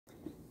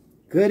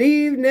Good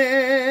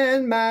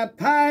evening, my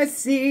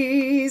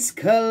Pisces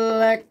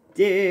collective.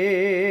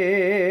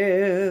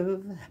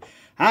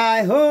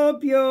 I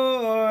hope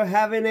you're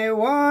having a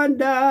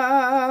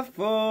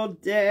wonderful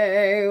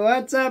day.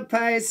 What's up,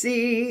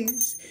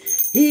 Pisces?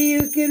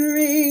 You can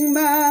ring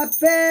my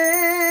bell.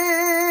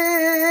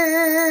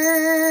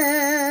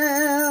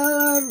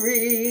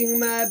 Ring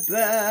my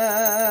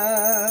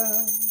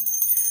bell.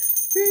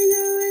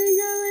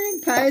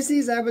 Ring-a-ling-a-ling.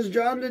 Pisces, I was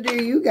drawn to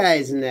do you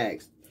guys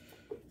next.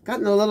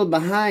 Gotten a little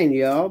behind,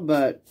 y'all,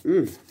 but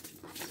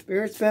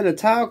Spirit's been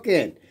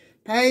a-talking.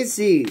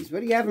 Pisces, what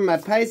do you have in my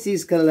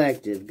Pisces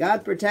collective?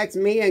 God protects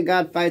me and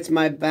God fights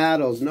my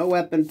battles. No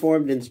weapon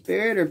formed in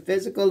spirit or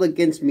physical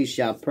against me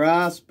shall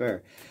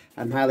prosper.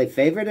 I'm highly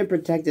favored and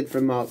protected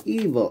from all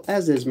evil,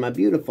 as is my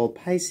beautiful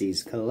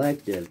Pisces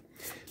collective.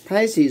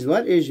 Pisces,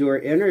 what is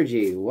your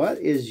energy? What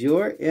is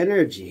your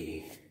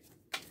energy?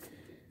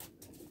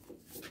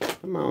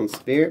 Come on,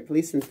 Spirit,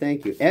 please and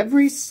thank you.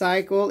 Every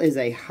cycle is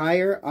a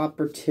higher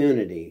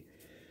opportunity.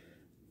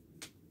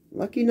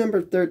 Lucky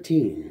number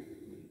 13.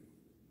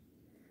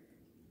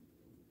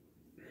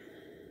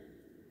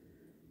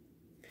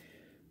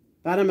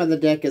 Bottom of the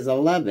deck is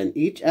 11.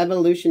 Each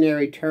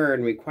evolutionary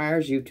turn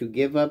requires you to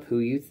give up who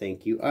you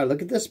think you are.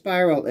 Look at the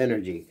spiral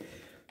energy,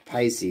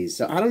 Pisces.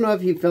 So I don't know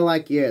if you feel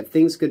like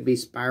things could be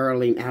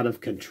spiraling out of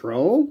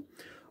control,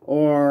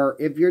 or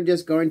if you're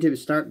just going to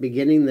start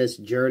beginning this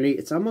journey.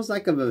 It's almost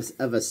like of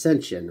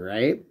ascension,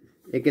 right?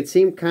 It could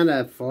seem kind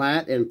of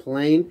flat and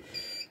plain.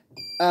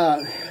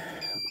 Thanks,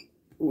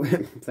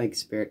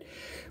 Spirit.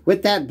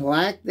 With that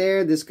black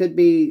there, this could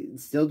be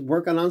still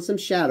working on some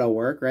shadow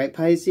work, right,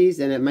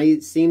 Pisces? And it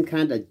might seem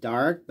kind of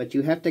dark, but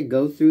you have to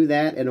go through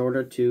that in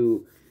order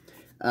to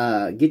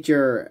get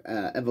your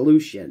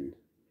evolution.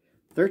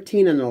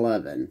 13 and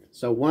 11.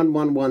 So 1,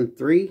 1, 1,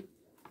 3.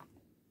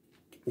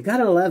 You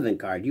got an 11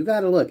 card. You got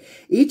to look.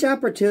 Each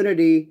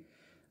opportunity,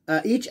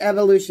 each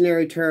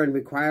evolutionary turn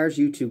requires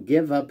you to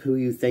give up who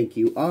you think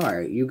you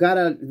are. You got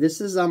to,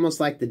 this is almost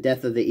like the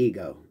death of the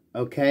ego,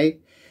 okay?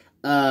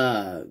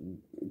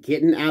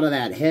 Getting out of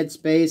that head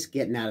space,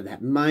 getting out of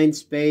that mind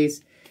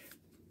space,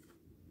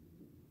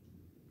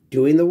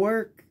 doing the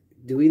work,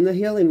 doing the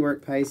healing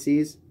work,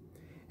 Pisces.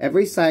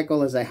 Every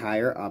cycle is a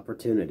higher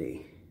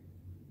opportunity.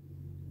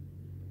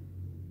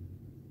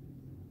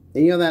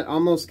 And you know, that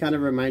almost kind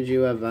of reminds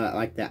you of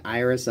like the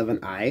iris of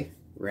an eye,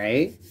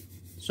 right?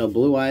 So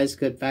blue eyes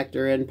could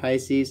factor in,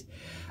 Pisces.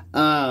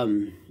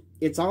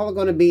 It's all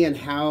going to be in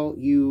how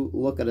you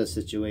look at a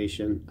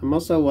situation. I'm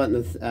also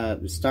wanting to,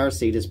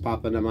 starseed is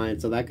popping to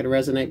mind, so that could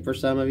resonate for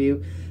some of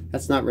you.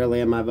 That's not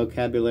really in my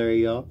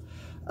vocabulary, y'all.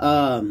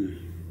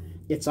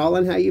 It's all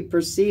in how you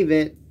perceive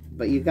it,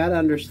 but you got to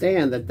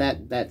understand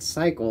that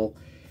cycle,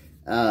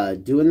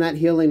 doing that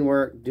healing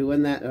work,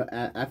 doing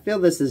that. I feel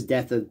this is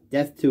death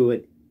to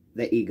it.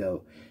 The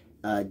ego,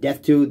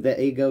 death to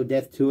the ego,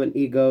 death to an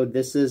ego.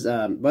 This is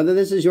whether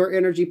this is your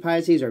energy,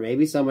 Pisces, or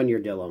maybe someone you're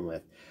dealing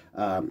with.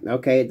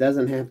 Okay, it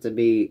doesn't have to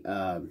be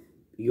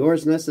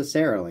yours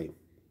necessarily,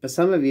 but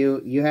some of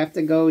you have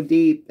to go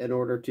deep in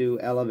order to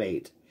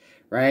elevate,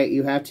 right?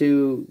 You have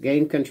to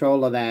gain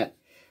control of that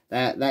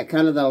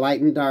kind of the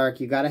light and dark.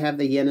 You got to have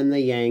the yin and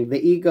the yang.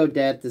 The ego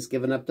death is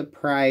giving up the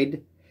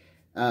pride.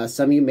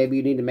 Some of you, maybe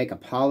you need to make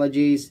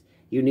apologies.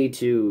 You need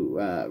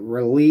to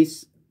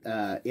release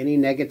any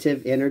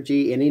negative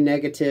energy, any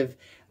negative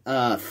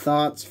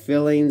thoughts,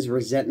 feelings,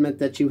 resentment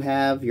that you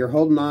have. You're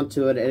holding on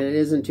to it, and it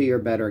isn't to your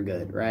better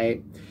good,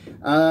 right?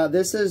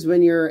 This is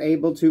when you're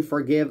able to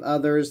forgive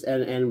others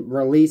and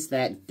release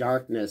that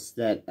darkness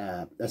that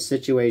a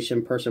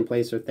situation, person,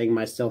 place, or thing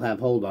might still have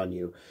hold on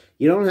you.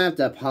 You don't have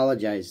to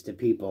apologize to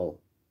people.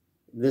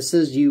 This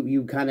is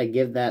you kind of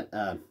give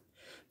that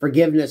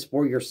forgiveness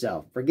for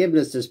yourself.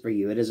 Forgiveness is for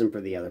you. It isn't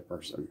for the other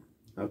person.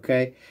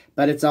 Okay,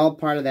 but it's all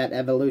part of that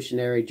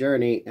evolutionary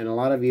journey, and a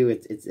lot of you,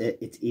 it's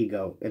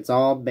ego. It's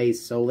all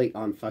based solely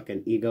on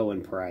fucking ego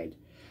and pride,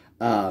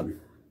 and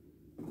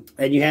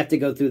you have to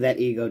go through that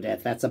ego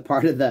death. That's a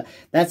part of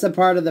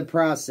the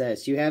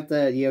process. You have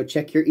to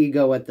check your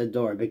ego at the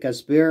door, because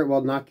Spirit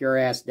will knock your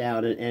ass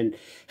down and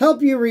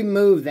help you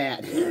remove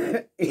that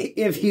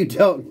if you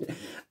don't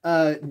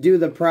do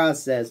the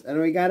process.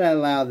 And we gotta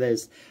allow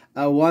this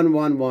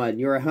 111.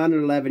 Your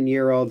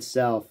 111-year-old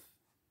self.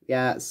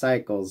 Yeah,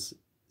 cycles.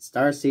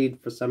 Starseed,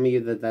 for some of you,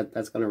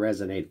 that's going to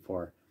resonate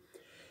for.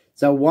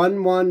 So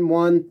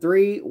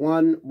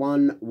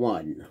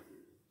 111311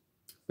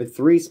 with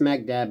 3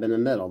 smack dab in the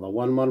middle. The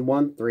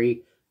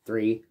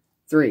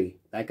 111333.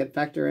 That could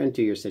factor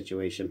into your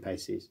situation,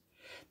 Pisces.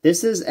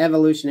 This is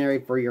evolutionary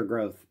for your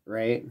growth,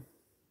 right?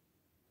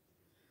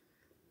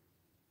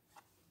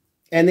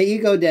 And the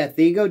ego death.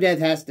 The ego death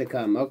has to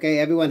come. Okay,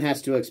 everyone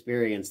has to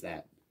experience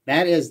that.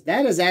 That is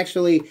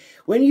actually,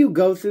 when you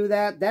go through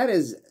that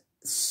is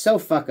so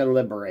fucking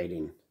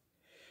liberating.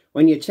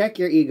 When you check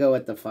your ego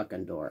at the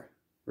fucking door,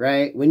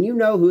 right? When you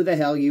know who the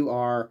hell you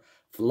are,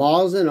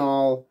 flaws and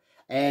all,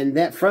 and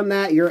that from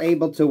that you're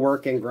able to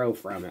work and grow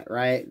from it,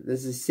 right?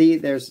 This is, see,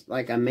 there's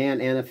like a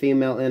man and a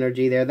female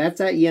energy there. That's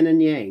that yin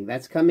and yang.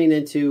 That's coming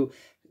into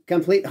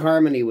complete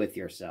harmony with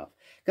yourself.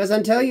 Because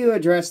until you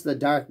address the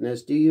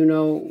darkness, do you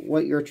know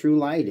what your true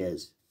light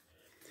is?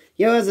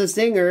 You know, as a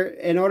singer,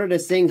 in order to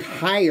sing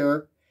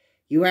higher,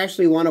 you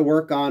actually want to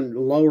work on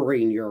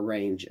lowering your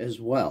range as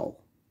well.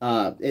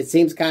 It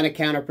seems kind of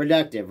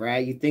counterproductive,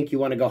 right? You think you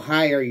want to go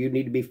higher, you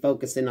need to be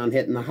focusing on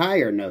hitting the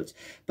higher notes.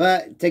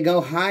 But to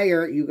go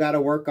higher, you got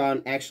to work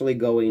on actually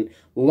going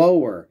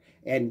lower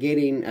and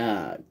getting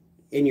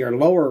in your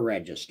lower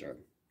register.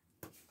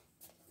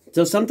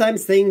 So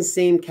sometimes things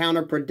seem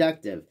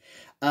counterproductive.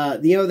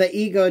 You know, the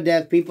ego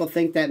death, people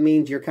think that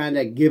means you're kind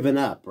of giving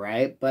up,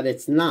 right? But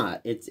it's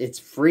not. It's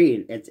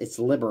free. It's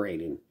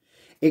liberating.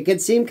 It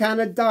could seem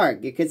kind of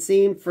dark. It could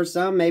seem, for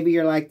some, maybe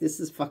you're like, this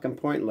is fucking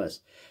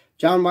pointless.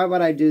 John, why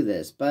would I do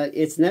this? But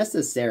it's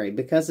necessary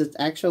because it's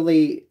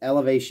actually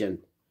elevation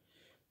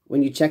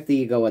when you check the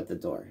ego at the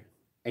door.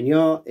 And, you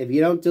know, if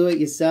you don't do it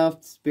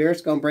yourself,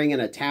 Spirit's going to bring in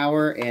a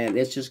tower and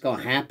it's just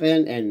going to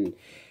happen. And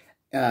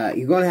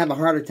you're going to have a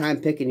harder time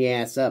picking your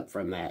ass up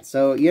from that.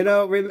 So, you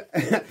know,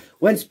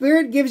 when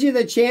Spirit gives you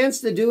the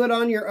chance to do it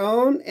on your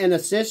own and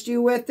assist you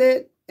with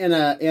it in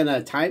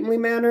a timely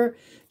manner,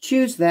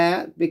 choose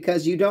that,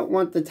 because you don't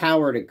want the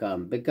tower to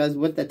come. Because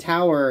with the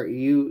tower,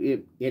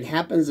 it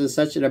happens in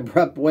such an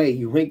abrupt way,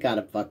 you ain't got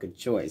a fucking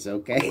choice,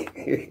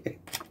 okay?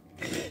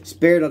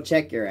 Spirit will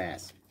check your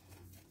ass.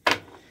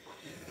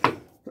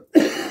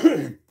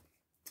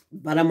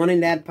 But I'm wanting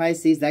to add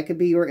Pisces. That could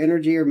be your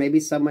energy or maybe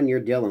someone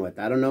you're dealing with.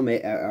 I don't know.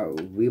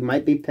 We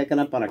might be picking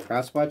up on a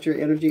cross-watcher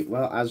energy.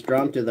 Well, I was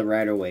drawn to the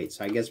Rider-Waite,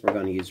 so I guess we're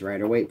going to use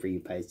Rider-Waite for you,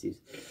 Pisces.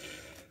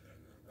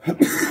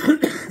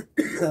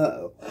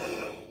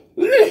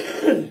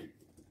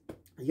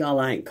 Y'all,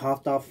 I ain't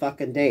coughed all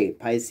fucking day,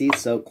 Pisces,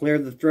 so clear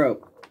the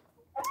throat.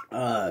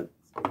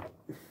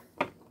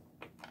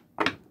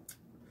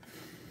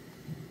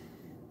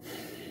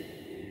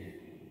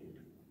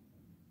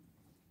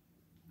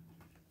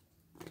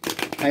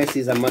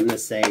 Pisces, I'm wanting to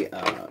say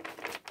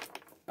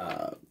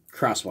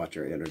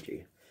cross-watcher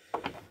energy.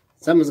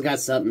 Someone's got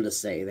something to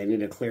say. They need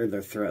to clear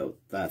their throat.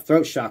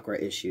 Throat chakra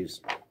issues.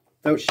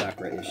 Throat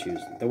chakra issues.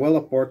 The Wheel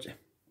of Fortune.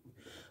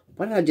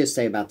 What did I just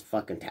say about the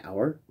fucking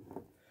tower?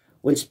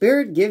 When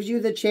Spirit gives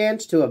you the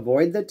chance to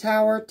avoid the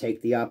tower,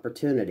 take the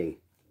opportunity.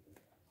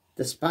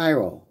 The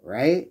spiral,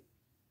 right?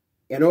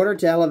 In order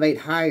to elevate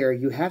higher,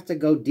 you have to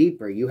go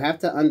deeper. You have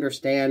to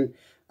understand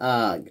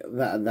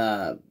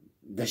the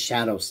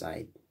shadow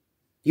side.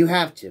 You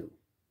have to.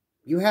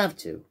 You have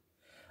to.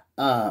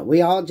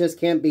 We all just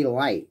can't be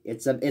light.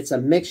 It's a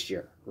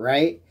mixture,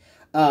 right?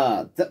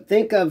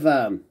 Think of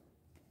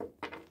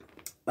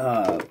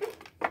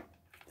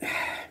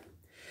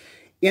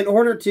in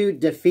order to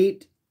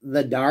defeat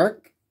the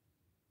dark,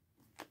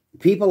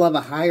 people of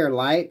a higher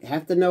light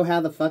have to know how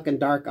the fucking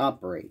dark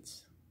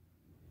operates.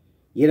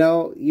 You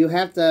know, you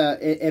have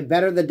to,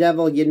 better the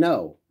devil you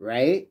know,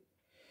 right?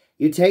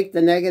 You take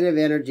the negative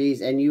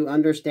energies and you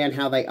understand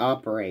how they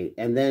operate.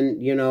 And then,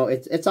 you know,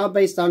 it's all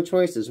based on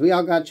choices. We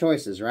all got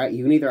choices, right?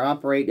 You can either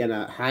operate in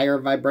a higher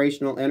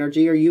vibrational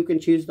energy or you can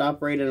choose to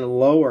operate in a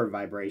lower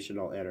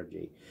vibrational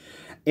energy.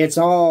 We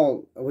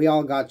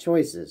all got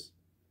choices.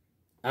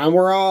 And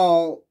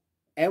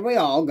we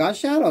all got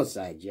shadow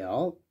side,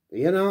 y'all.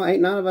 You know,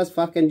 ain't none of us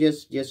fucking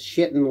just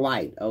shitting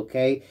light,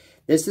 okay?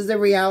 This is the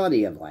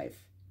reality of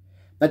life.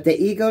 But the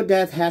ego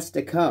death has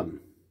to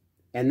come.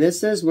 And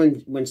this is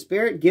when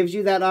Spirit gives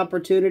you that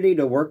opportunity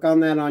to work on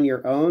that on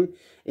your own,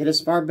 it is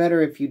far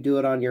better if you do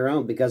it on your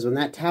own. Because when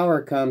that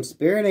tower comes,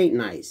 Spirit ain't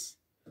nice.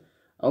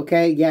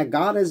 Okay, yeah,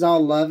 God is all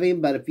loving,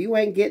 but if you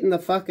ain't getting the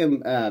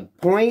fucking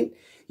point,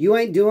 you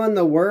ain't doing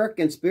the work,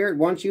 and Spirit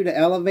wants you to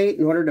elevate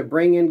in order to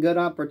bring in good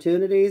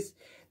opportunities,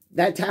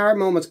 that tower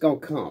moment's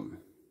going to come.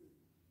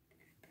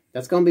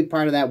 That's going to be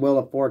part of that Wheel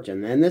of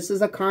Fortune. And this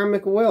is a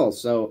karmic wheel.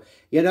 So,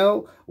 you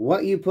know,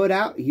 what you put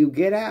out, you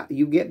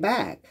get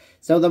back.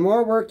 So the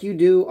more work you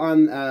do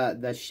on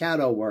the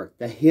shadow work,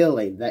 the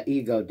healing, the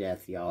ego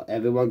death, y'all,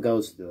 everyone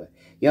goes through it.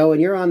 Yo, when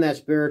you're on that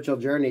spiritual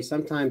journey,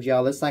 sometimes,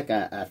 y'all, it's like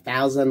a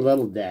 1,000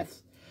 little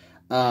deaths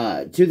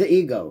to the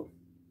ego.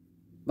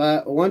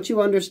 But once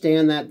you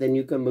understand that, then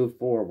you can move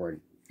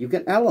forward. You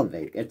can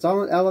elevate. It's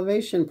all an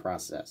elevation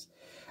process.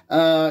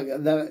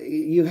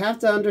 You have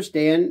to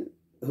understand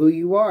who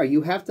you are.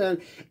 You have to,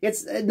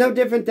 it's no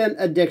different than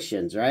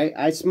addictions, right?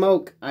 I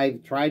smoke, I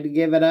tried to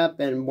give it up,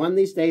 and one of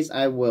these days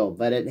I will,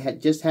 but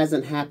it just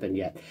hasn't happened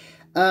yet.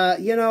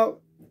 You know,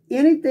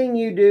 anything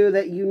you do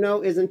that you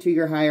know isn't to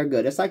your higher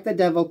good. It's like the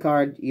devil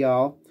card,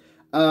 y'all.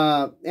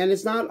 And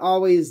it's not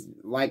always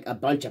like a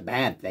bunch of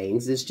bad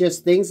things. It's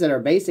just things that are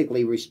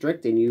basically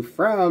restricting you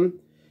from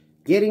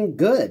getting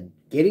good,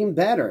 getting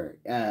better,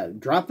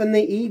 dropping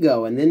the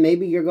ego, and then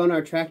maybe you're going to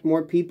attract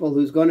more people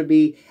who's going to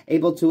be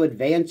able to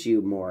advance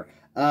you more.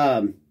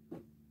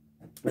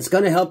 It's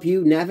going to help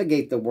you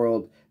navigate the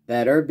world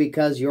better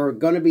because you're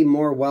going to be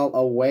more well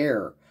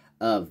aware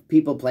of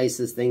people,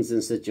 places, things,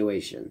 and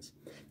situations.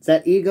 It's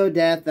that ego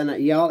death,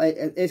 and y'all,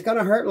 it's going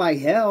to hurt like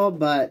hell,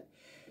 but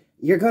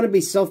you're going to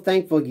be so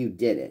thankful you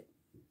did it.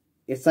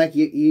 It's like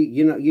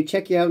you know, you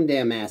check your own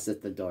damn ass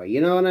at the door.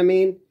 You know what I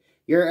mean?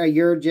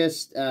 You're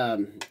just,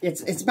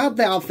 it's about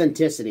the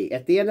authenticity.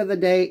 At the end of the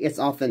day, it's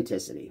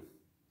authenticity.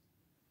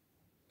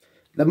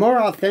 The more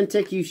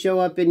authentic you show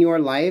up in your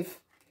life,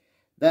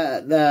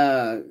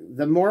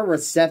 the more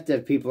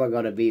receptive people are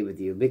going to be with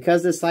you.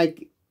 Because it's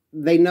like,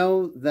 they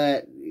know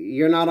that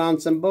you're not on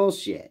some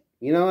bullshit.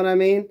 You know what I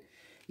mean?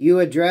 You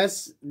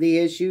address the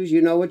issues.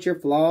 You know what your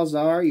flaws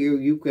are.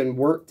 You can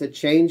work to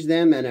change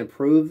them and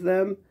improve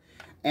them.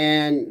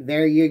 And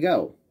there you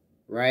go.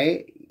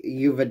 Right?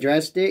 You've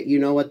addressed it. You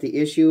know what the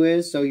issue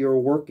is. So you're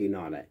working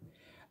on it.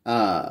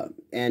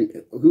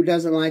 And who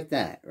doesn't like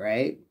that?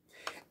 Right?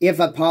 If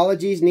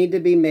apologies need to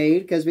be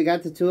made, because we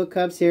got the Two of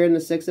Cups here and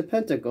the Six of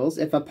Pentacles.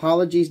 If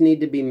apologies need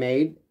to be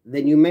made,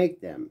 then you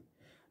make them.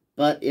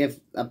 But if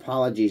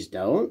apologies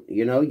don't,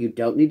 you know, you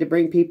don't need to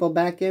bring people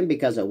back in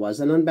because it was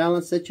an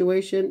unbalanced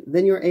situation,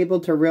 then you're able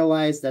to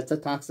realize that's a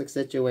toxic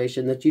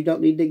situation that you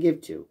don't need to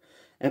give to.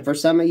 And for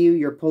some of you,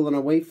 you're pulling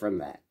away from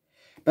that.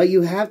 But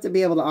you have to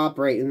be able to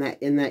operate in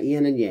that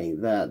yin and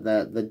yang,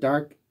 the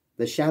dark,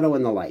 the shadow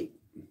and the light.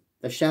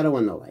 The shadow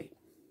and the light.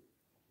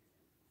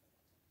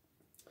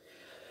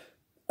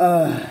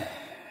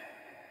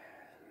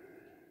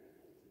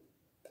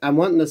 I'm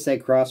wanting to say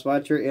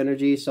cross-watcher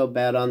energy so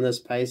bad on this,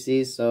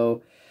 Pisces.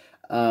 So,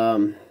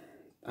 I'm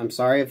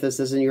sorry if this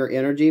isn't your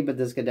energy, but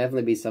this could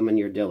definitely be someone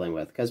you're dealing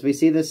with. Because we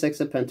see the Six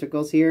of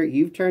Pentacles here.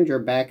 You've turned your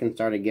back and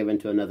started giving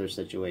to another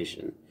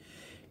situation.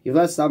 You've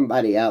left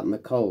somebody out in the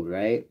cold,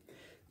 right?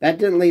 That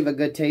didn't leave a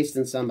good taste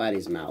in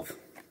somebody's mouth.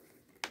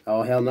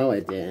 Oh, hell no,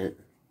 it didn't.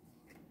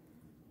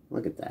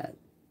 Look at that.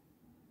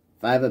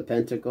 Five of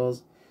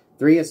Pentacles.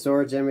 Three of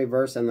Swords in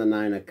reverse and the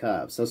Nine of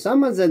Cups. So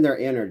someone's in their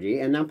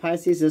energy. And now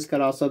Pisces, this could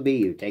also be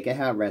you. Take it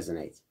how it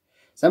resonates.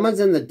 Someone's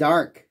in the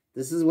dark.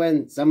 This is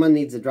when someone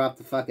needs to drop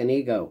the fucking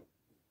ego.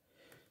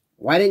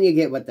 Why didn't you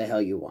get what the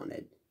hell you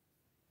wanted?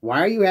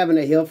 Why are you having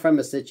to heal from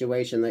a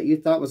situation that you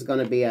thought was going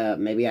to be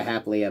maybe a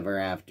happily ever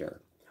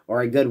after?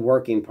 Or a good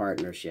working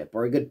partnership?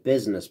 Or a good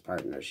business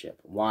partnership?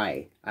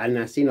 Why? And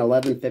I seen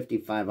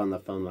 11:55 on the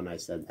phone when I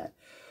said that.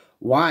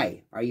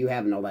 Why are you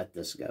having to let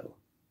this go?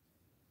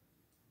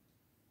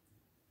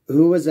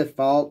 Who was at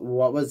fault?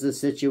 What was the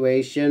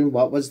situation?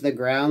 What was the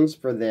grounds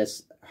for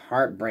this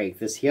heartbreak,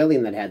 this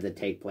healing that had to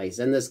take place,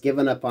 and this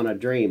giving up on a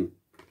dream?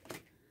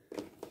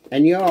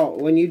 And y'all,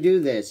 when you do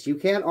this, you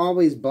can't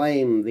always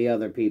blame the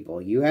other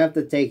people. You have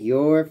to take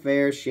your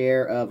fair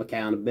share of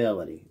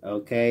accountability,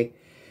 okay?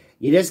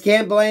 You just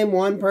can't blame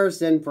one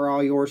person for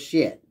all your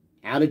shit.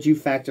 How did you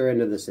factor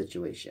into the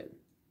situation?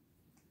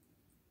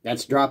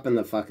 That's dropping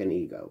the fucking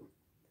ego.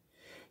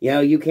 You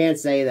know, you can't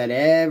say that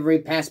every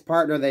past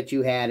partner that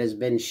you had has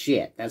been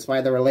shit. That's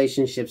why the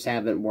relationships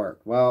haven't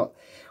worked. Well,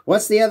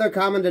 what's the other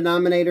common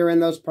denominator in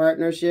those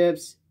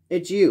partnerships?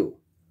 It's you.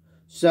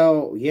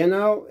 So, you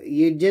know,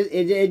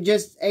 it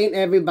just ain't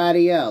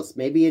everybody else.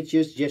 Maybe it's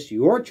just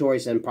your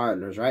choice in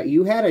partners, right?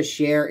 You had a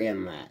share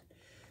in that.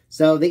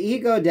 So the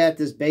ego death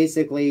is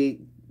basically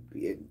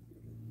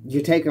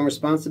you're taking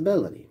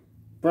responsibility.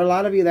 For a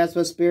lot of you, that's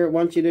what Spirit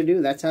wants you to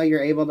do. That's how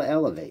you're able to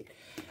elevate.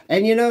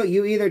 And, you know,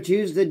 you either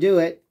choose to do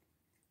it.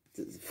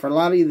 For a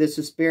lot of you, this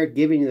is Spirit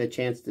giving you the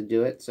chance to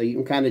do it. So you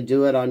can kind of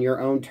do it on your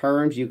own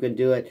terms. You can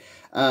do it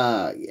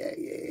at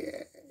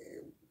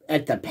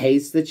the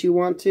pace that you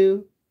want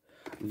to.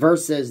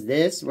 Versus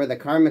this, where the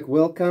karmic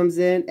will comes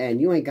in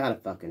and you ain't got a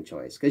fucking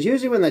choice. Because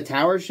usually when the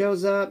tower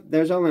shows up,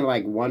 there's only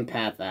like one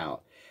path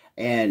out.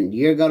 And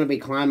you're going to be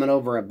climbing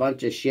over a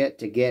bunch of shit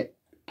to get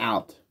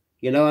out.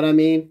 You know what I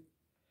mean?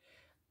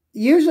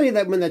 Usually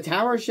that when the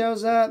tower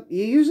shows up,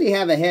 you usually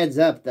have a heads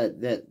up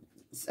that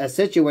a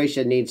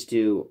situation needs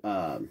to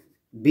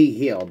be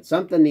healed.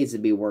 Something needs to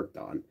be worked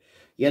on.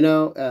 You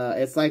know,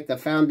 it's like the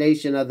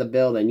foundation of the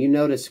building. You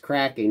notice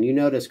cracking. You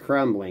notice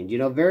crumbling. You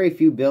know, very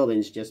few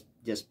buildings just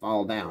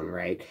fall down,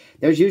 right?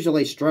 There's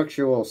usually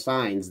structural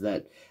signs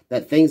that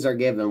things are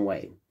giving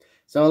way.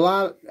 So a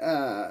lot,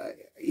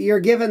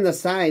 you're given the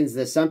signs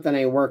that something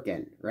ain't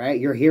working, right?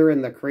 You're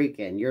hearing the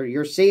creaking.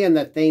 You're seeing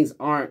that things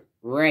aren't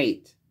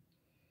right.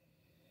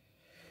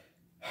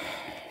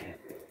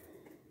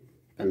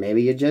 And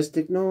maybe you're just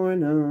ignoring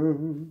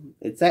them.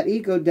 It's that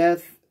ego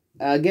death.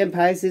 Again,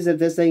 Pisces, if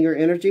this ain't your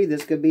energy,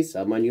 this could be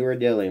someone you are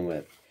dealing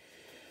with.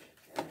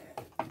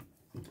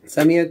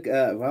 Some of you,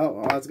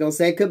 well, I was going to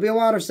say it could be a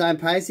water sign,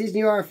 Pisces, and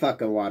you are a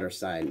fucking water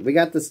sign. We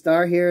got the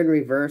star here in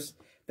reverse.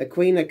 The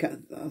Queen of Cups.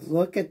 Oh,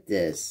 look at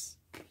this.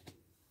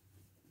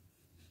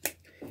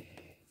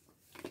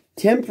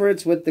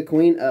 Temperance with the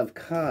Queen of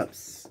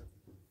Cups.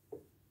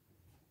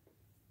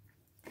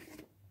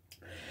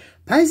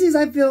 Pisces,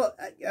 I feel,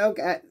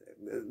 okay,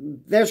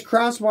 there's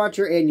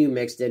cross-watcher and you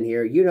mixed in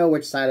here. You know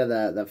which side of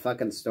the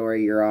fucking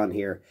story you're on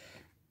here.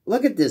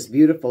 Look at this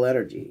beautiful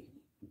energy.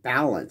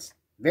 Balance.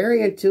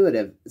 Very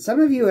intuitive. Some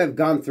of you have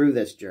gone through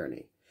this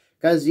journey.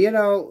 Because, you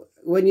know,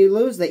 when you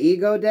lose the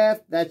ego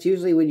death, that's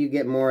usually when you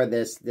get more of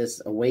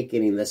this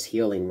awakening, this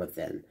healing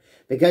within.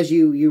 Because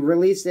you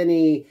release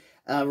any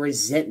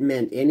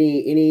resentment,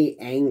 any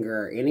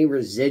anger, any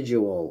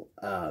residual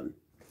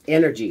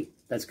energy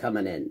that's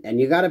coming in. And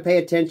you got to pay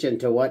attention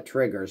to what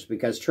triggers,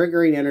 because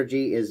triggering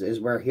energy is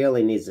where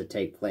healing needs to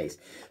take place.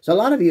 So a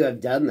lot of you have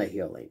done the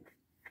healing.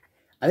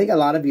 I think a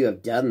lot of you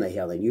have done the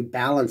healing. You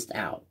balanced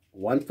out.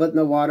 1 foot in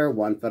the water,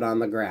 1 foot on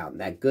the ground.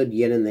 That good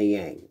yin and the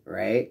yang,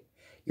 right?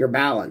 You're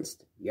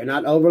balanced. You're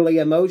not overly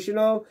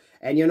emotional,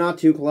 and you're not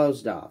too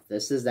closed off.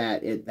 This is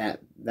that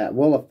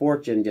Wheel of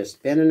Fortune just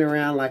spinning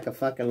around like a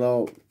fucking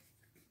little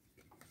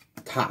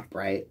top,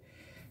 right?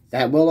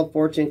 That Wheel of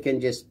Fortune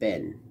can just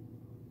spin.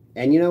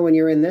 And you know, when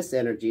you're in this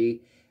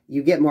energy,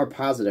 you get more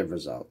positive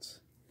results.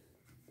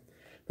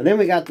 But then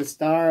we got the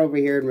Star over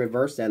here in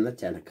reverse and the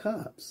Ten of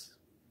Cups.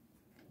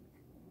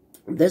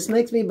 This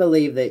makes me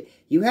believe that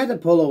you had to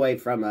pull away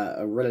from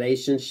a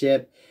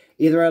relationship,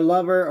 either a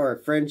lover or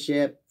a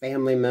friendship,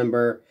 family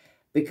member,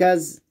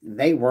 because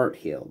they weren't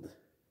healed.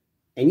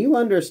 And you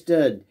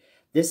understood,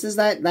 this is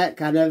that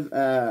kind of,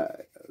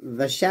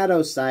 the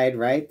shadow side,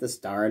 right? The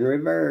Star in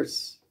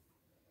reverse.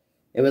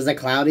 It was a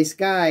cloudy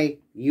sky.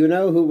 You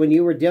know who, when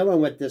you were dealing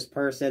with this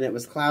person, it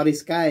was cloudy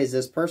skies.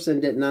 This person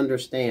didn't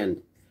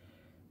understand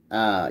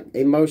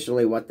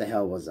emotionally what the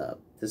hell was up.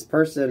 This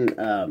person,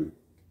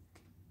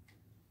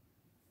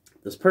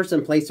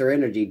 place, or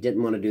energy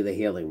didn't want to do the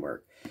healing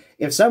work.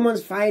 If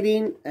someone's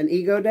fighting an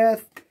ego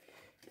death,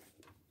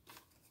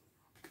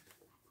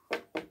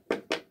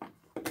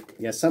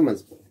 yeah, someone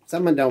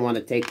don't want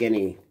to take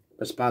any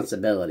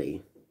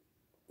responsibility.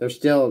 They're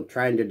still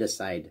trying to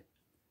decide.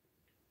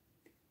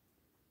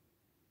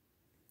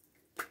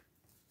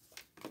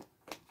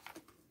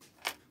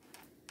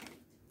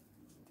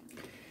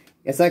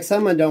 It's like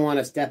someone don't want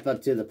to step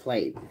up to the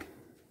plate.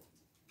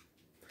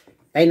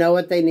 They know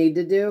what they need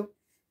to do.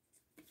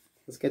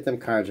 Let's get them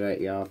cards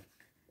right, y'all.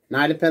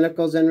 Knight of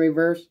Pentacles in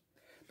reverse.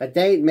 But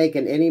they ain't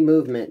making any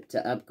movement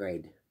to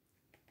upgrade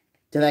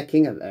to that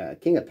King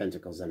of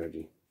Pentacles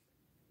energy.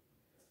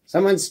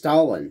 Someone's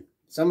stalling.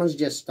 Someone's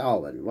just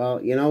stalling.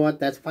 Well, you know what?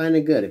 That's fine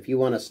and good if you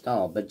want to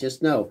stall. But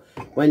just know,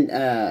 when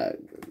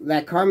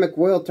that karmic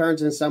wheel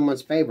turns in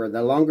someone's favor,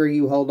 the longer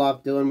you hold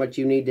off doing what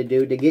you need to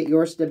do to get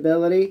your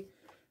stability.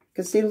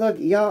 Because see, look,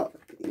 y'all,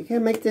 you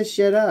can't make this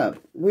shit up.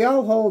 We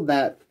all hold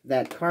that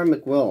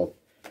karmic wheel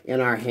in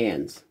our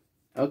hands.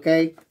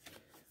 Okay?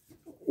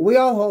 We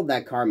all hold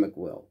that karmic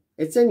wheel.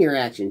 It's in your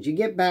actions. You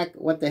get back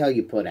what the hell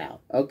you put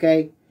out.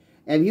 Okay?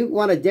 And if you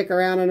want to dick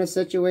around in a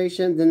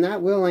situation, then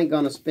that wheel ain't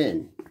going to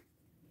spin.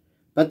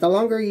 But the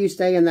longer you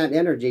stay in that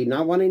energy,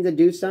 not wanting to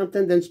do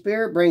something, then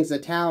Spirit brings the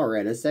Tower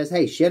in and says,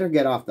 hey, shit or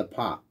get off the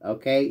pot.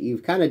 Okay?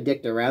 You've kind of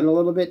dicked around a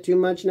little bit too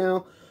much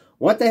now.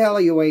 What the hell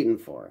are you waiting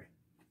for?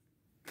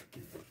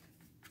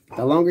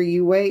 The longer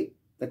you wait,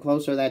 the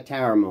closer that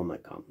Tower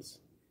moment comes.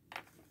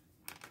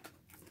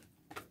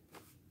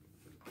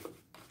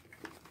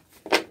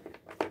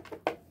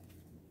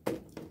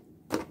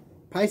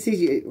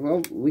 Pisces,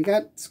 well, we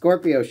got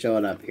Scorpio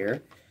showing up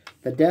here.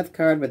 The Death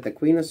card with the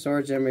Queen of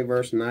Swords in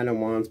reverse, Nine of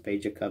Wands,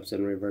 Page of Cups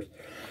in reverse.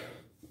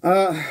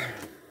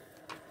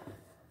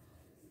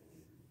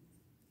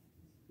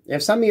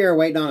 If some of you are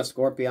waiting on a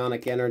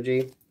Scorpionic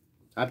energy,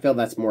 I feel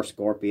that's more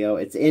Scorpio.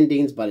 It's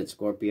endings, but it's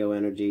Scorpio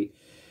energy.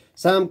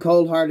 Some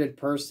cold-hearted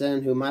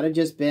person who might have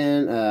just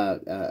been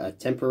a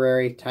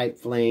temporary type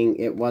fling.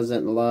 It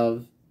wasn't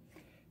love.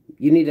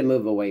 You need to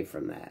move away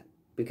from that.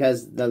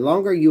 Because the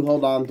longer you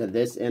hold on to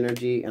this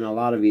energy, and a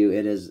lot of you,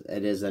 it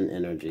is an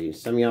energy.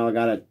 Some of y'all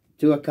got a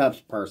Two of Cups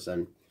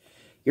person.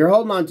 You're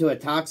holding on to a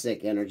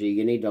toxic energy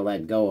you need to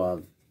let go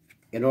of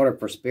in order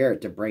for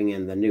Spirit to bring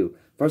in the new.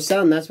 For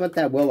some, that's what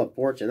that Wheel of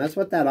Fortune, that's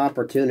what that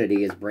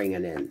opportunity is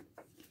bringing in.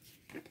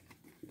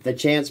 The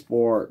chance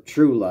for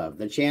true love,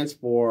 the chance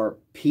for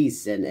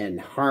peace and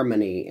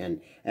harmony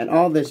and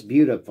all this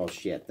beautiful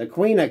shit. The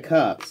Queen of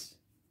Cups.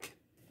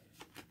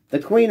 The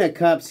Queen of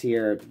Cups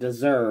here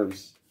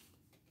deserves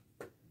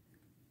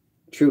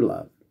true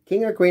love.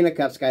 King or Queen of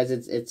Cups, guys,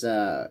 it's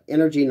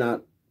energy,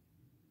 not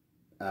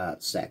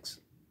sex.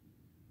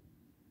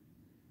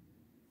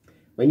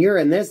 When you're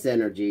in this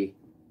energy,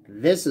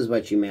 this is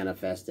what you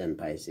manifest in,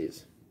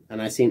 Pisces.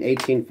 And I seen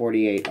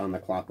 1848 on the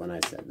clock when I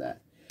said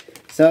that.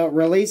 So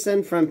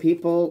releasing from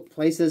people,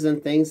 places,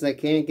 and things that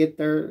can't get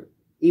their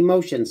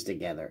emotions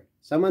together.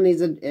 Someone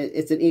needs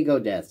it's an ego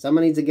death.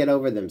 Someone needs to get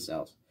over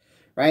themselves.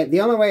 Right?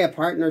 The only way a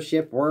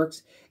partnership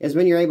works is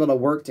when you're able to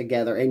work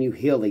together and you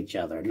heal each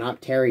other,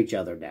 not tear each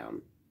other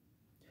down.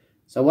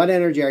 So what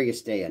energy are you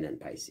staying in,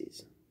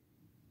 Pisces?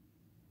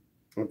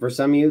 And for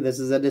some of you, this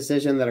is a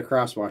decision that a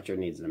cross-watcher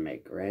needs to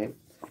make, right?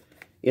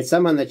 It's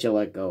someone that you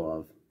let go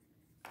of.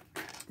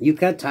 You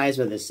cut ties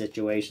with this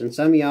situation.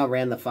 Some of y'all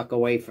ran the fuck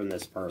away from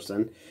this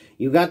person.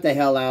 You got the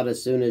hell out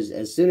as soon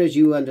as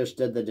you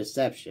understood the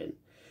deception.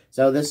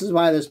 So this is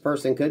why this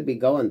person could be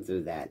going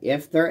through that.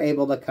 If they're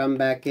able to come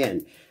back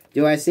in.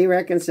 Do I see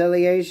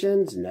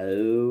reconciliations?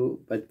 No.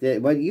 But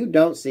what you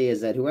don't see is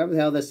that whoever the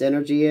hell this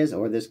energy is,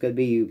 or this could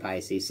be you,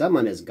 Pisces,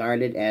 someone is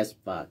guarded as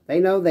fuck. They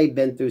know they've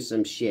been through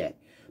some shit.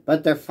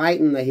 But they're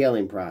fighting the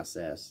healing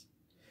process.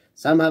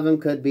 Some of them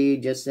could be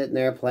just sitting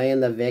there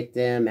playing the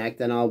victim,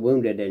 acting all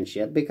wounded and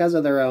shit because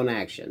of their own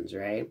actions,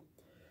 right?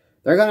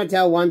 They're going to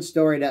tell one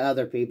story to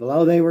other people.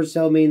 Oh, they were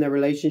so mean. The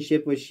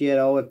relationship was shit.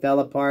 Oh, it fell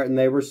apart and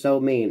they were so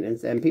mean.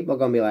 And people are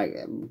going to be like,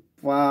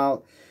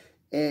 well,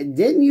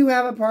 didn't you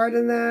have a part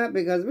in that?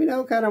 Because we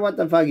know kind of what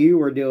the fuck you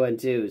were doing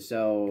too.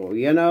 So,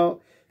 you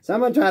know,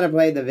 someone try to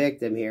play the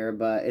victim here,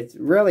 but it's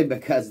really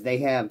because they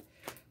have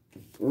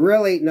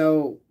really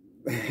no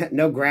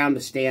ground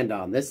to stand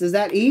on. This is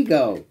that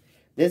ego.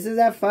 This is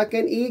that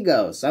fucking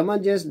ego.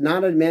 Someone just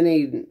not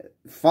admitting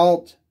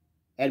fault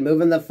and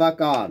moving the fuck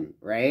on,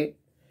 right?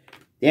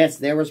 Yes,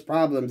 there was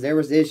problems. There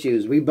was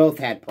issues. We both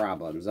had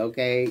problems,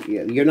 okay?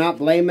 You're not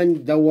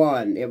blaming the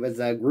one. It was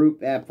a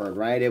group effort,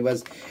 right? It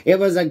was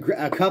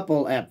a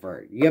couple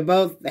effort. You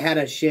both had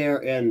a share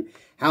in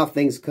how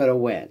things could have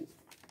went.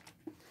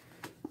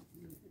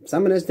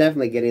 Someone is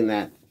definitely getting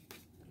that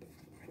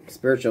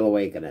spiritual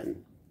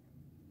awakening.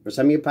 For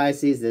some of you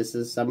Pisces, this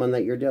is someone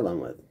that you're dealing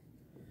with.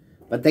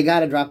 But they got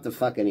to drop the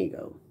fucking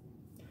ego.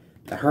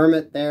 The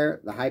Hermit there,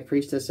 the High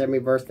Priestess in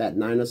reverse, that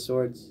Nine of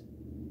Swords.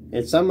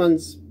 And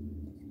someone's...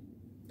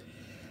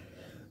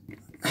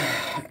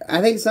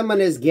 I think someone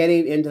is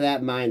getting into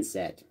that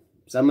mindset.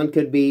 Someone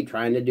could be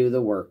trying to do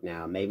the work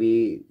now.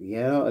 Maybe,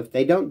 you know, if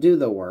they don't do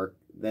the work,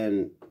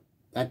 then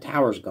that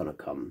tower's going to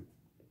come.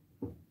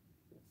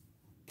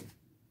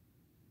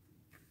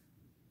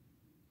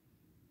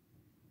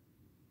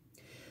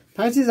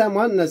 Pisces, I'm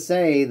wanting to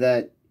say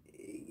that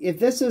if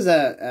this is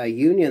a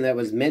union that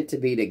was meant to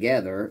be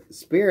together,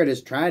 Spirit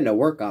is trying to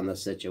work on the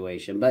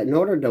situation. But in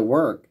order to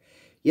work,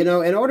 you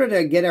know, in order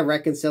to get a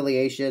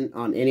reconciliation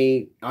on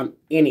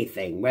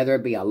anything, whether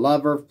it be a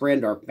lover,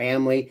 friend, or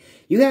family,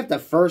 you have to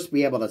first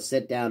be able to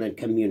sit down and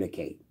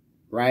communicate,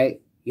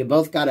 right? You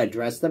both got to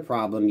address the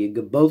problem. You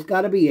both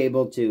got to be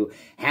able to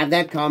have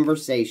that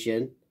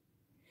conversation,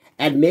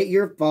 admit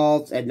your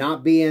faults, and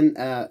not be in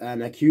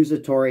an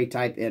accusatory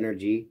type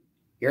energy.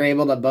 You're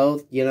able to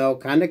both, you know,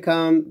 kind of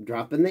come,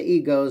 dropping the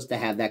egos to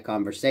have that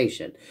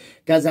conversation.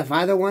 Because if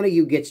either one of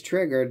you gets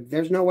triggered,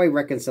 there's no way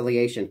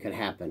reconciliation could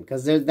happen.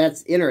 Because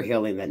that's inner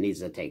healing that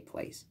needs to take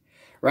place,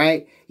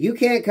 right? You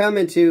can't come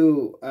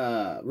into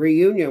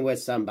reunion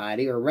with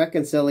somebody or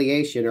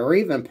reconciliation or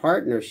even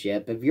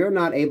partnership if you're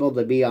not able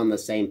to be on the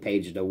same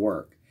page to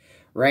work,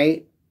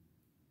 right?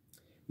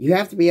 You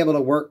have to be able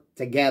to work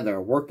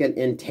together, working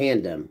in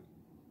tandem,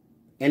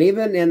 and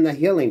even in the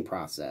healing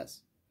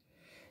process.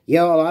 You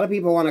know, a lot of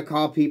people want to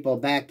call people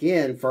back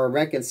in for a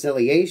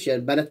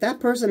reconciliation, but if that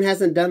person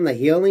hasn't done the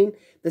healing,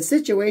 the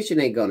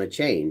situation ain't going to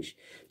change.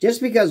 Just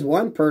because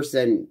one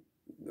person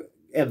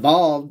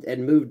evolved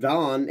and moved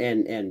on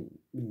and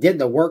did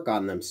the work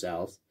on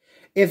themselves,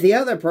 if the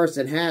other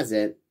person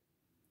hasn't,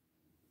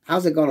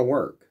 how's it going to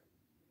work?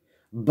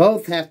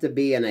 Both have to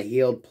be in a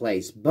healed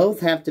place. Both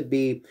have to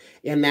be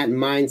in that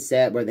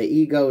mindset where the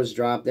ego is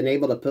dropped and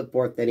able to put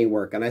forth any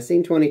work. And I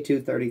seen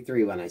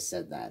 2233 when I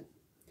said that.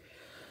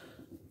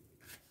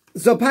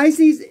 So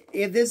Pisces,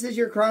 if this is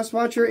your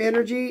cross-watcher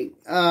energy,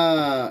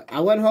 I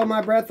wouldn't hold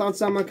my breath on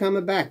someone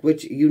coming back,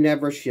 which you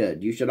never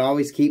should. You should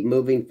always keep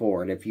moving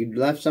forward. If you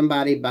left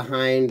somebody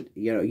behind,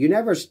 you know, you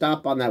never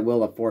stop on that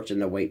wheel of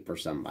fortune to wait for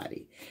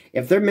somebody.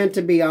 If they're meant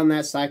to be on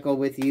that cycle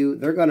with you,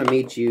 they're going to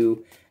meet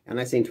you. And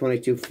I seen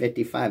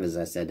 2255 as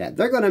I said that.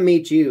 They're going to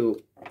meet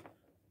you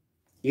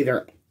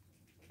either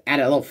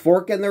at a little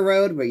fork in the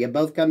road where you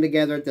both come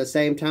together at the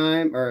same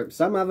time, or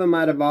some of them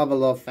might evolve a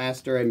little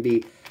faster and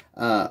be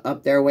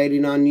up there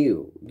waiting on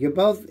you. You're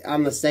both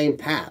on the same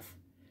path.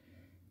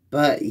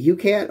 But you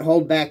can't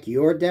hold back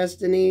your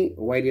destiny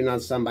waiting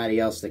on somebody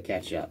else to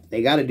catch up.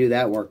 They got to do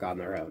that work on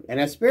their own. And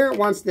if Spirit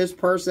wants this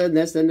person,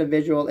 this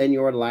individual in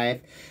your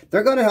life,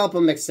 they're going to help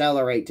them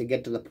accelerate to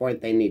get to the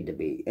point they need to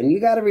be. And you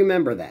got to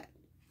remember that.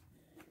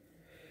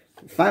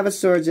 Five of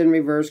Swords in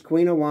reverse,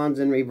 Queen of Wands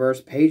in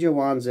reverse, Page of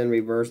Wands in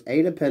reverse,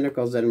 Eight of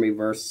Pentacles in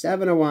reverse,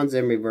 Seven of Wands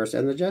in reverse,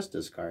 and the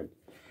Justice card.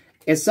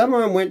 If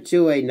someone went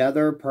to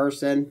another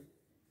person,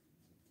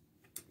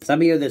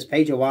 some of you, this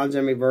Page of Wands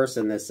in reverse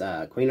and this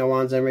Queen of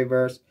Wands in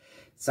reverse,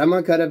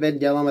 someone could have been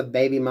dealing with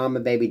baby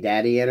mama, baby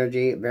daddy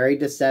energy. Very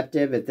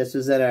deceptive. If this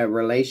was in a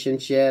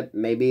relationship,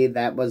 maybe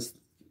that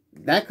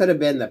could have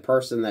been the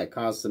person that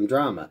caused some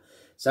drama.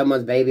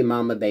 Someone's baby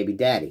mama, baby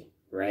daddy,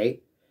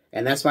 right?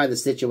 And that's why the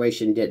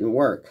situation didn't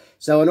work.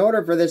 So in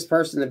order for this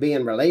person to be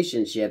in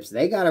relationships,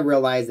 they got to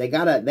realize they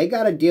got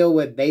to deal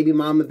with baby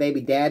mama,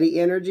 baby daddy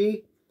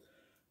energy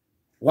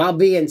while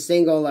being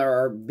single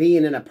or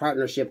being in a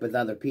partnership with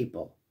other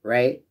people,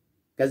 right?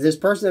 Because this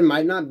person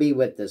might not be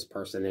with this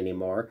person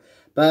anymore,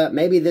 but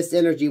maybe this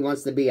energy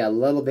wants to be a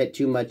little bit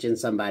too much in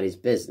somebody's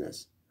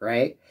business,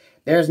 right?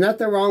 There's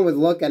nothing wrong with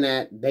looking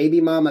at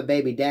baby mama,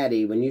 baby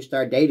daddy when you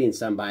start dating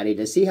somebody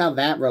to see how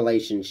that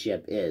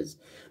relationship is.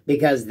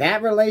 Because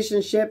that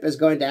relationship is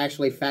going to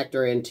actually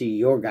factor into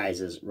your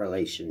guys'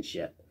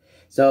 relationship.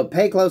 So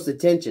pay close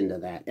attention to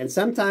that. And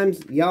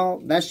sometimes, y'all,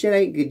 that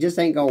shit just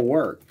ain't going to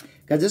work.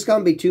 Because it's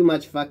going to be too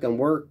much fucking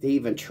work to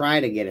even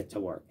try to get it to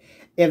work.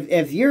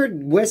 If you're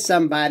with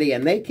somebody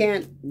and they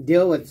can't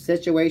deal with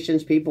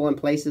situations, people, and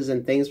places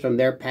and things from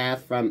their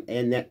path,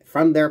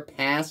 from their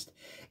past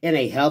in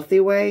a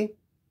healthy way,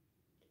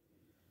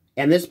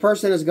 And this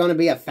person is going to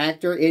be a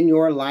factor in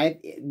your life.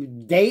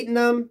 Dating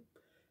them,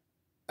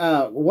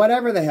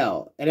 whatever the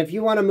hell. And if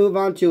you want to move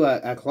on to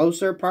a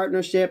closer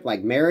partnership,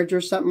 like marriage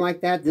or something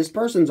like that, this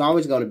person's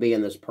always going to be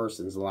in this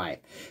person's life.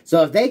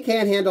 So if they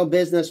can't handle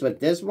business with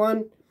this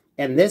one,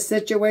 and this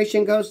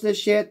situation goes to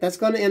shit, that's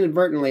going to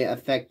inadvertently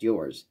affect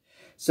yours.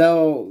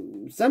 So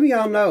some of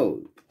y'all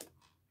know,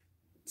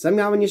 some of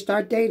y'all when you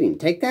start dating,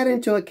 take that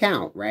into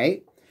account,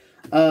 right?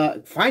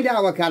 Find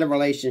out what kind of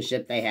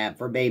relationship they have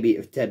for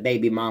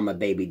baby mama,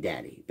 baby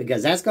daddy,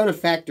 because that's going to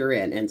factor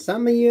in. And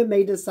some of you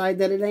may decide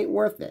that it ain't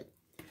worth it.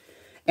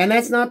 And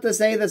that's not to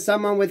say that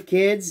someone with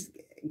kids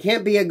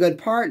can't be a good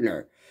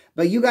partner,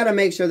 but you got to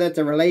make sure that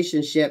the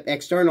relationship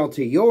external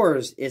to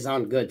yours is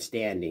on good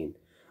standing,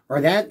 or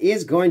that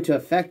is going to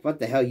affect what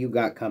the hell you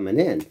got coming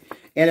in.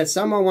 And if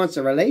someone wants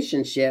a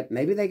relationship,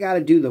 maybe they got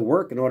to do the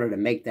work in order to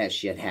make that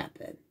shit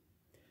happen,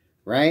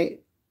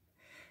 right?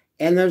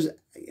 And there's,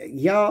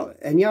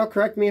 y'all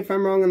correct me if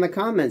I'm wrong in the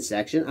comments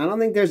section. I don't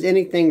think there's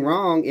anything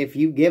wrong if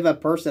you give a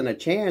person a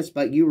chance,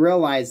 but you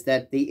realize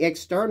that the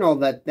external,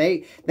 that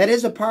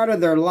is a part of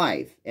their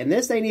life. And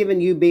this ain't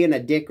even you being a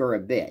dick or a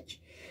bitch.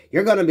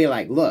 You're going to be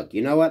like, look,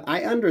 you know what?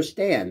 I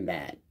understand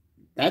that.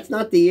 That's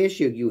not the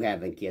issue, you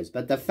having kids.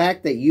 But the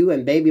fact that you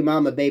and baby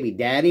mama, baby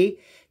daddy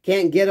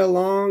can't get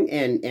along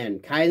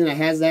and kind of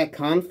has that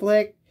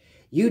conflict,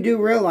 you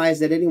do realize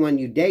that anyone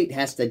you date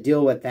has to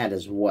deal with that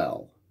as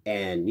well.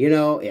 And, you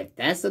know, if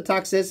that's the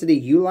toxicity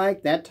you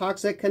like, that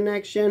toxic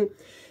connection,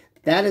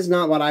 that is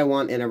not what I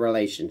want in a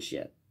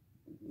relationship.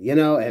 You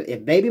know,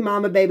 if baby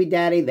mama, baby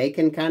daddy, they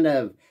can kind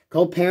of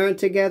co-parent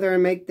together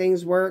and make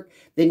things work,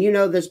 then you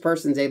know this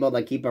person's able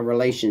to keep a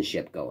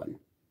relationship going.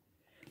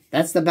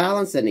 That's the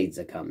balance that needs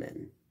to come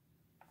in.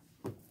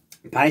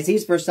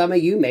 Pisces, for some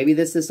of you, maybe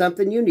this is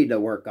something you need to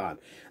work on.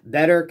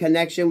 Better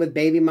connection with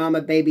baby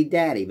mama, baby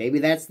daddy. Maybe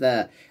that's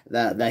the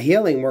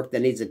healing work that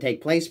needs to take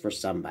place for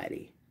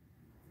somebody.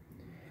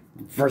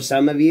 For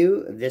some of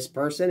you, this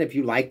person, if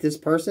you like this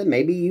person,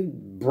 maybe you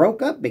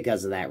broke up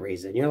because of that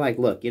reason. You're like,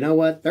 look, you know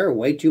what? They're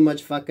way too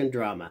much fucking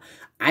drama.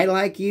 I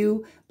like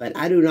you, but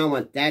I do not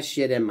want that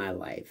shit in my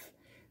life.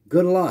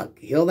 Good luck.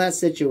 Heal that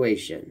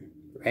situation,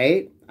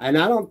 right? And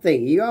I don't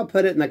think, you all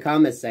put it in the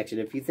comments section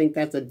if you think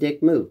that's a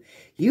dick move.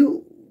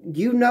 You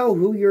know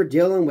who you're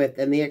dealing with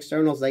and the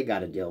externals they got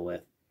to deal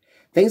with.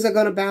 Things are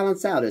going to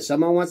balance out. If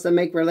someone wants to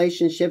make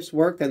relationships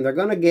work, then they're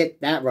going to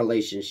get that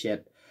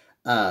relationship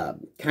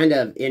kind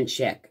of in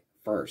check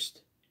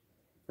first,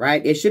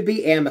 right? It should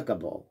be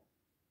amicable.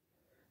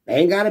 They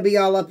ain't got to be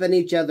all up in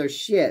each other's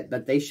shit,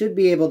 but they should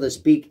be able to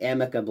speak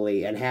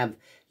amicably and have,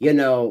 you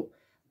know,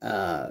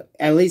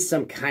 at least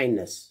some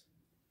kindness,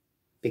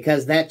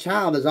 because that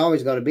child is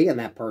always going to be in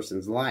that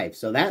person's life.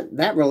 So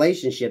that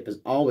relationship is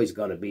always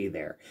going to be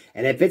there.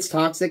 And if it's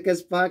toxic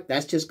as fuck,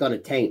 that's just going to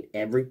taint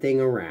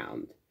everything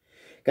around,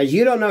 because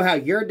you don't know how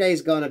your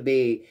day's going to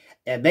be.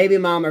 If baby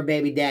mom or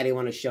baby daddy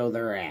want to show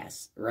their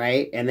ass,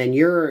 right? And then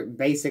you're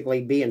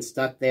basically being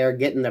stuck there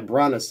getting the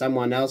brunt of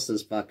someone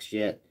else's fuck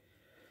shit.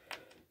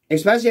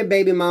 Especially if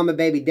baby mom or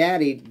baby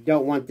daddy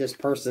don't want this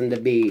person to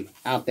be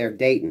out there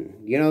dating.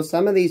 You know,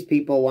 some of these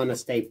people want to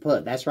stay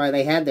put. That's why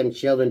they had them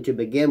children to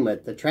begin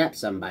with, to trap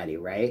somebody,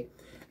 right?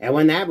 And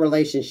when that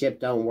relationship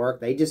don't work,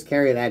 they just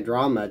carry that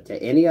drama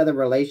to any other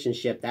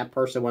relationship that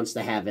person wants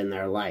to have in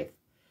their life.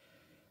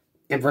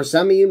 And for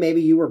some of you,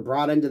 maybe you were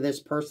brought into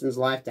this person's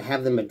life to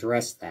have them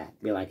address that.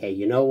 Be like, hey,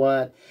 you know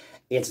what?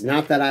 It's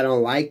not that I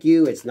don't like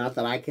you. It's not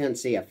that I can't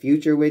see a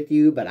future with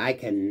you, but I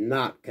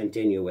cannot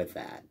continue with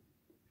that.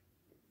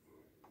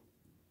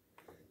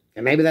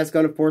 And maybe that's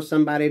going to force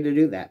somebody to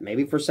do that.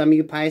 Maybe for some of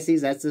you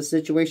Pisces, that's the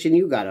situation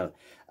you got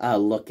to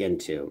look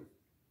into.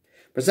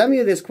 For some of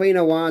you, this Queen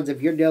of Wands,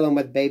 if you're dealing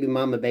with baby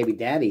mama, baby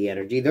daddy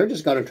energy, they're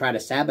just going to try to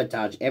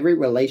sabotage every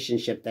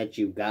relationship that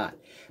you've got,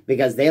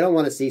 because they don't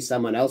want to see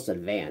someone else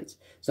advance.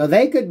 So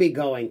they could be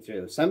going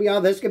through. Some of y'all,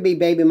 this could be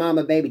baby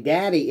mama, baby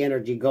daddy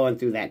energy going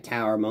through that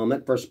tower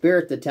moment for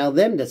spirit to tell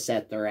them to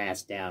set their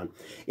ass down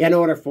in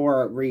order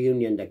for a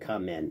reunion to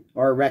come in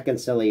or a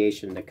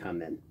reconciliation to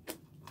come in.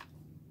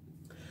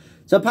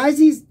 So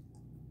Pisces,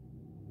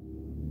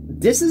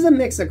 this is a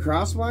mix of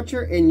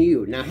cross-watcher and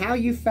you. Now, how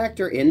you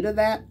factor into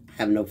that,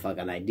 I have no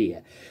fucking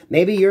idea.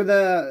 Maybe you're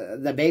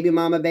the baby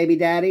mama, baby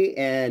daddy,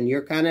 and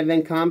you're kind of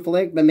in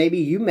conflict, but maybe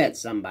you met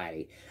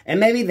somebody. And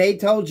maybe they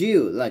told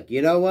you, look,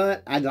 you know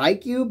what? I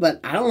like you, but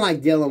I don't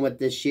like dealing with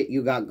this shit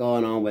you got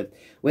going on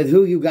with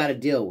who you got to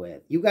deal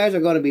with. You guys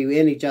are going to be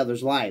in each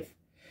other's life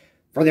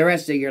for the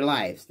rest of your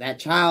lives. That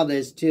child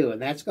is too,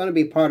 and that's going to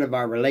be part of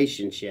our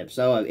relationship.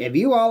 So if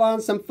you all on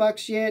some fuck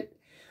shit,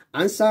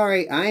 I'm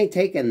sorry, I ain't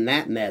taking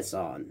that mess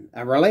on.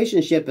 A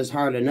relationship is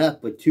hard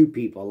enough with two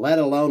people, let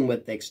alone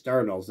with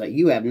externals that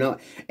you have no,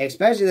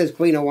 especially this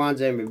Queen of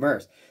Wands in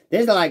reverse.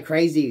 This is like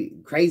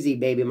crazy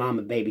baby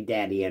mama, baby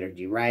daddy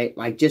energy, right?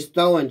 Like just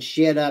throwing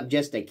shit up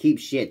just to keep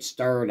shit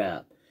stirred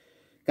up.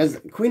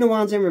 Because Queen of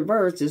Wands in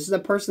reverse, this is a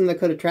person that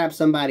could have trapped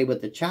somebody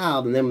with a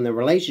child, and then when the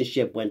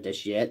relationship went to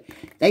shit,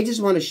 they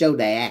just want to show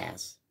their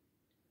ass.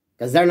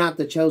 Because they're not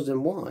the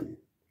chosen one.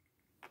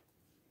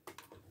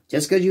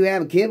 Just because you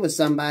have a kid with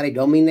somebody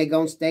don't mean they're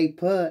going to stay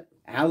put.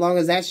 How long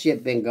has that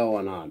shit been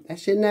going on?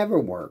 That shit never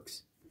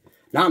works.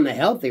 Not in a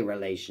healthy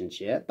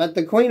relationship. But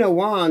the Queen of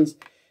Wands,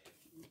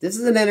 this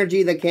is an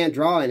energy that can't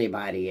draw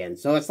anybody in.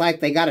 So it's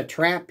like they got to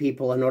trap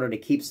people in order to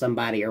keep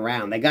somebody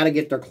around. They got to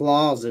get their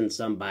claws in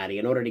somebody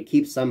in order to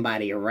keep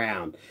somebody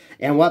around.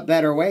 And what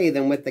better way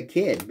than with the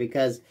kid?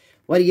 Because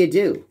what do you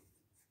do?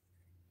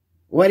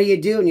 What do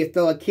you do when you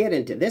throw a kid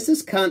into? This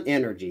is cunt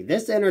energy.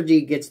 This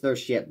energy gets their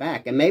shit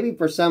back. And maybe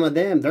for some of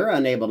them, they're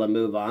unable to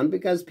move on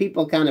because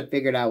people kind of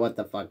figured out what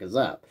the fuck is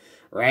up,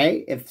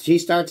 right? If she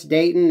starts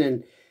dating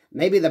and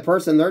maybe the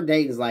person they're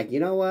dating is like, you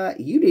know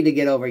what? You need to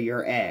get over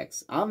your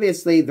ex.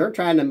 Obviously, they're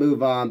trying to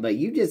move on, but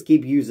you just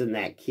keep using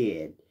that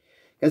kid.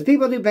 Because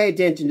people do pay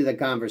attention to the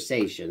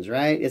conversations,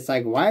 right? It's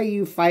like, why are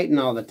you fighting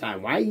all the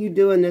time? Why are you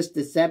doing this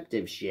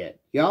deceptive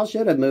shit? Y'all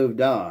should have moved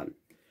on.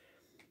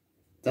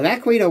 So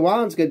that Queen of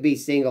Wands could be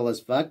single as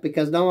fuck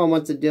because no one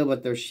wants to deal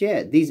with their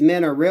shit. These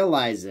men are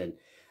realizing,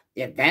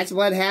 if that's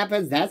what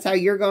happens, that's how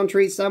you're going to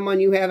treat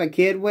someone you have a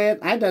kid with?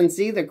 I done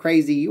see the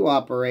crazy you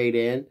operate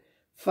in.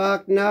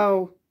 Fuck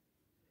no.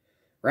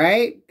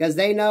 Right? Because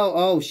they know,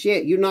 oh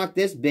shit, you knocked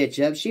this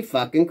bitch up. She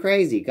fucking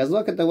crazy. Because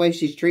look at the way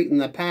she's treating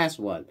the past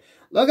one.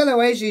 Look at the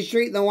way she's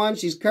treating the one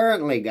she's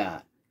currently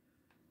got.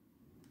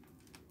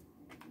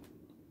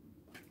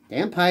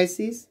 Damn,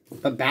 Pisces.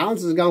 But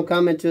balance is going to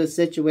come into a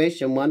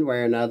situation one way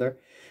or another.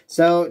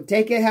 So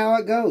take it how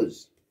it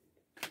goes.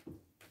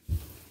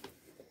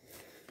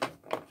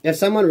 If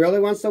someone really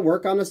wants to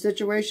work on a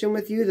situation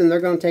with you, then they're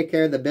going to take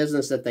care of the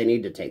business that they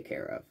need to take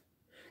care of.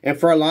 And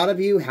for a lot of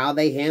you, how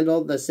they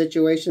handle the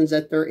situations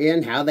that they're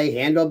in, how they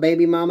handle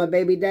baby mama,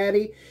 baby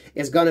daddy,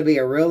 is going to be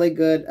a really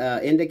good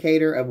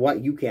indicator of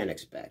what you can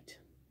expect.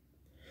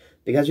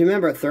 Because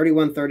remember,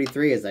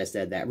 3133, as I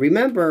said that.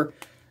 Remember,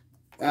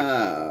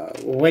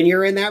 when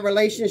you're in that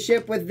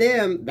relationship with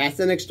them, that's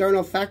an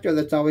external factor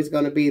that's always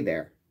going to be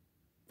there.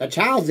 The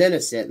child's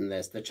innocent in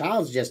this. The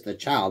child's just a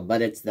child,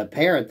 but it's the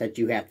parent that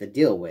you have to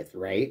deal with,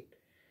 right?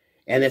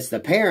 And it's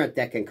the parent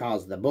that can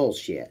cause the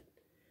bullshit.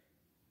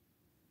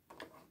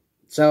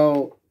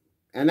 So,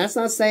 and that's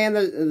not saying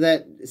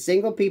that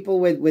single people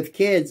with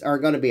kids are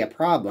going to be a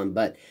problem,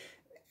 but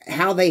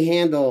how they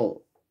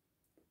handle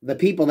the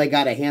people they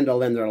got to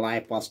handle in their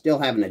life while still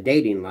having a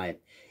dating life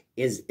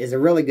is a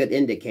really good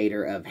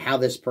indicator of how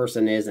this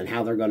person is and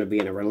how they're going to be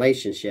in a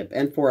relationship.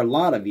 And for a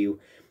lot of you,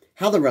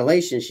 how the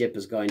relationship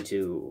is going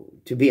to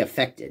be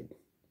affected.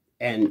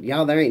 And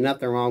y'all, there ain't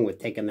nothing wrong with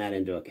taking that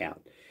into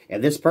account.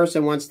 If this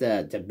person wants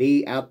to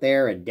be out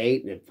there and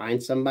date and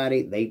find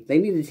somebody, they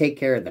need to take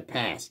care of the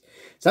past.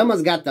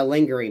 Someone's got the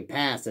lingering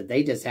past that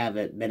they just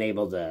haven't been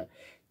able to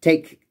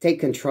take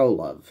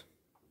control of.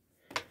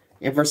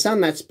 And for some,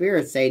 that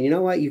spirit's saying, you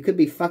know what, you could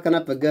be fucking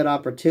up a good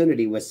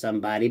opportunity with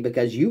somebody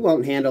because you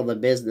won't handle the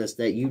business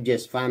that you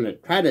just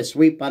try to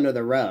sweep under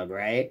the rug,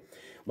 right?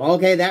 Well,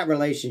 okay, that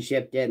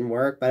relationship didn't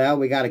work, but oh,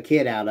 we got a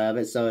kid out of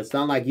it, so it's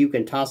not like you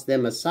can toss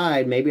them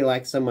aside, maybe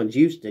like someone's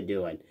used to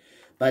doing.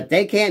 But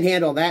they can't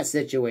handle that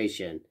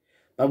situation,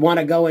 but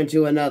want to go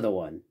into another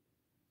one,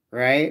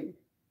 right?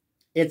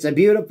 It's a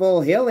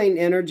beautiful healing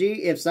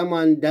energy if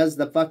someone does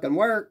the fucking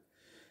work.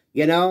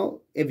 You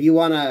know, if you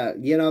want to,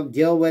 you know,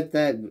 deal with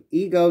the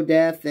ego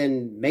death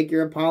and make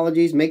your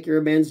apologies, make your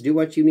amends, do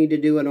what you need to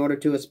do in order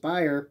to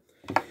aspire.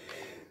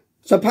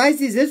 So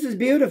Pisces, this is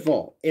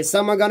beautiful. Is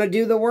someone going to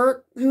do the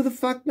work? Who the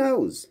fuck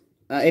knows?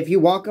 If you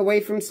walk away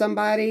from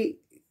somebody,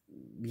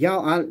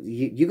 y'all,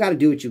 you got to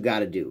do what you got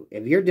to do.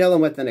 If you're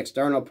dealing with an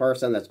external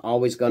person that's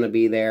always going to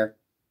be there,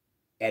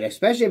 and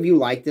especially if you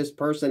like this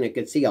person and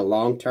could see a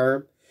long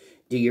term,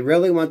 do you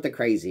really want the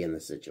crazy in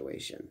the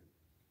situation?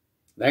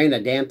 There ain't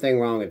a damn thing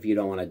wrong if you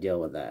don't want to deal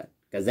with that.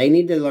 Because they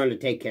need to learn to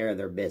take care of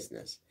their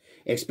business.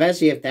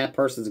 Especially if that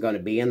person's going to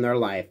be in their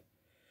life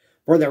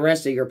for the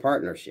rest of your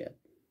partnership.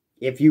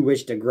 If you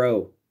wish to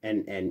grow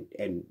and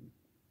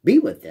be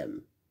with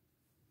them.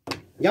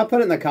 Y'all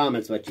put in the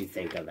comments what you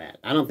think of that.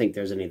 I don't think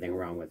there's anything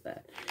wrong with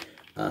that.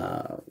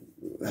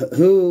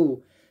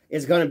 Who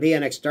is going to be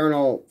an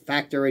external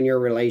factor in your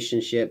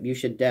relationship, you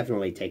should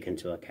definitely take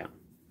into account.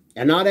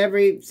 And not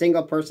every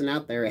single person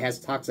out there has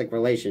toxic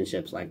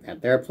relationships like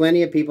that. There are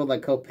plenty of people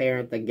that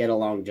co-parent that get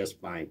along just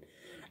fine.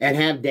 And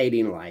have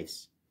dating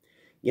lives.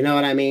 You know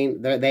what I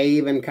mean? They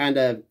even kind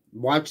of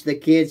watch the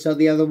kids so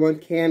the other one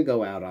can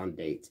go out on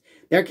dates.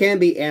 There can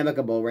be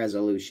amicable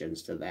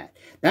resolutions to that.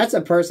 That's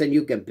a person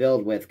you can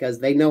build with because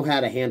they know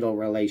how to handle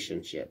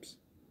relationships.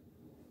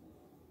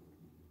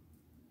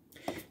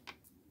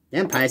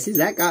 Damn, Pisces,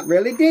 that got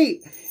really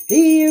deep.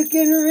 You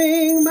can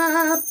ring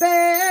my bell,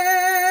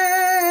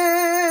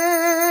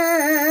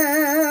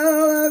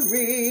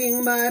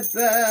 ring my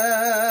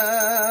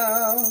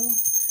bell,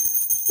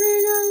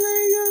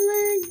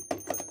 ring-a-ling-a-ling.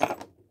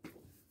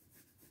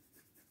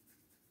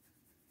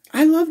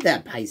 I love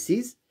that,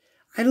 Pisces.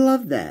 I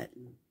love that.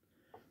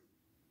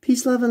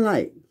 Peace, love, and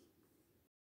light.